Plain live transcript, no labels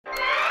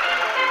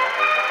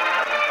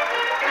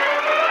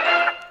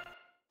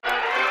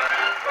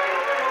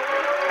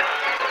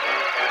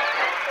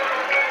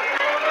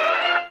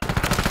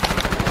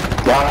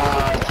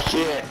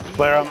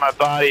flare on my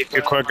body if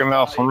you're quick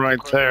enough. I'm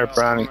right there,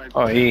 Brownie.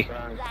 Oh, he.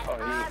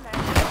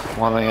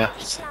 One of you.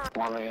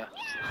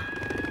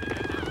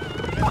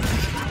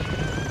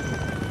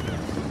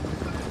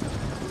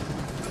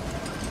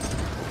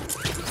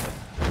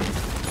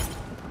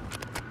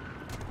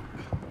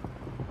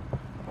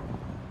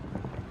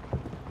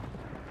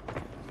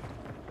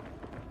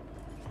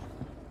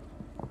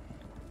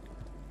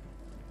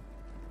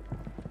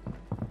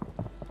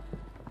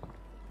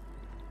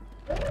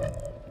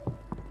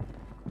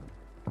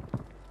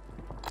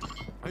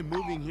 I'm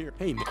moving here.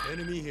 Hey,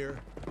 enemy here.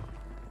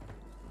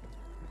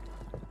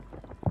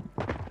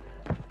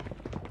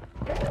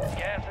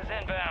 Gas is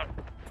inbound.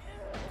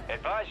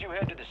 Advise you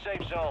head to the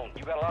safe zone.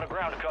 You got a lot of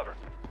ground to cover.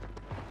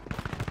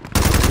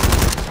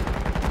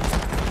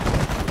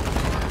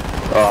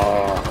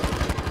 Oh.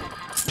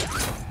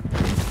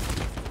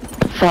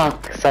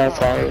 Fuck, so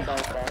sorry.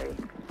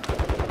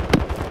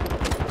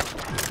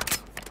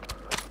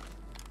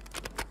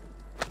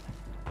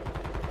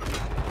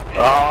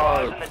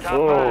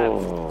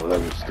 Oh, that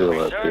was still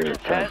up here.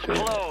 Resurgence has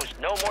closed.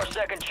 No more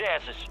second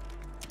chances.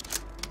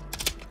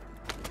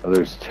 Oh,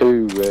 there's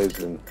two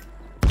resin.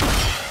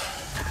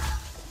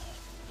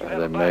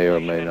 They may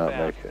or may not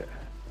make it.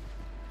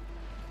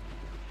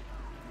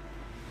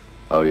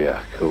 Oh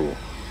yeah, cool.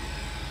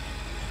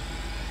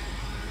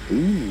 Ooh,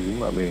 you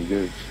might be in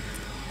good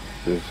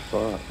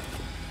spot.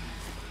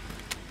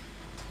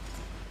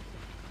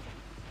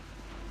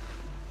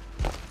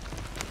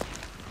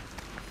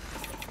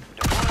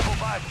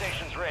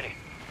 Stations ready.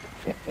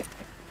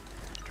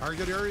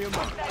 Target area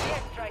marked.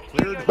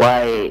 Cleared.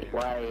 Wait.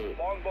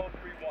 Longbow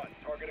 3-1.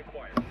 Target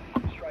acquired.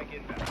 Strike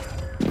inbound.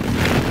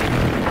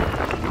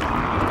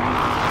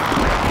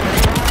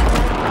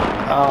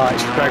 Oh, I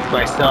struck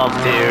myself,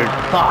 dude.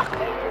 Fuck.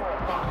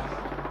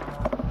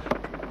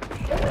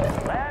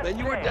 Then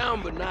you were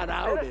down but not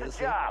out, is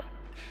it?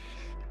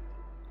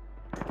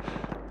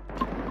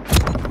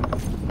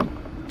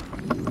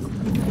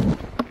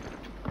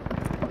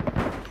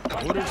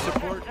 Order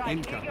support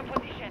incoming.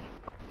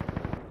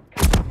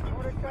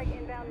 Order strike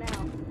inbound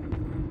now.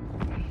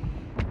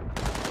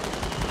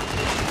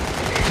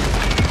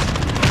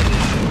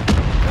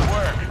 Good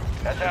work.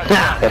 That's how it's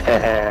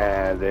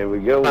done. There we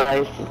go.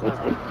 Nice.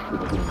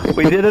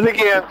 We did it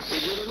again.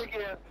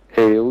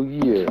 Hell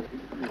yeah.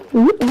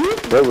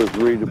 That was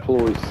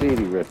redeploy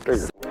city right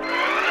there.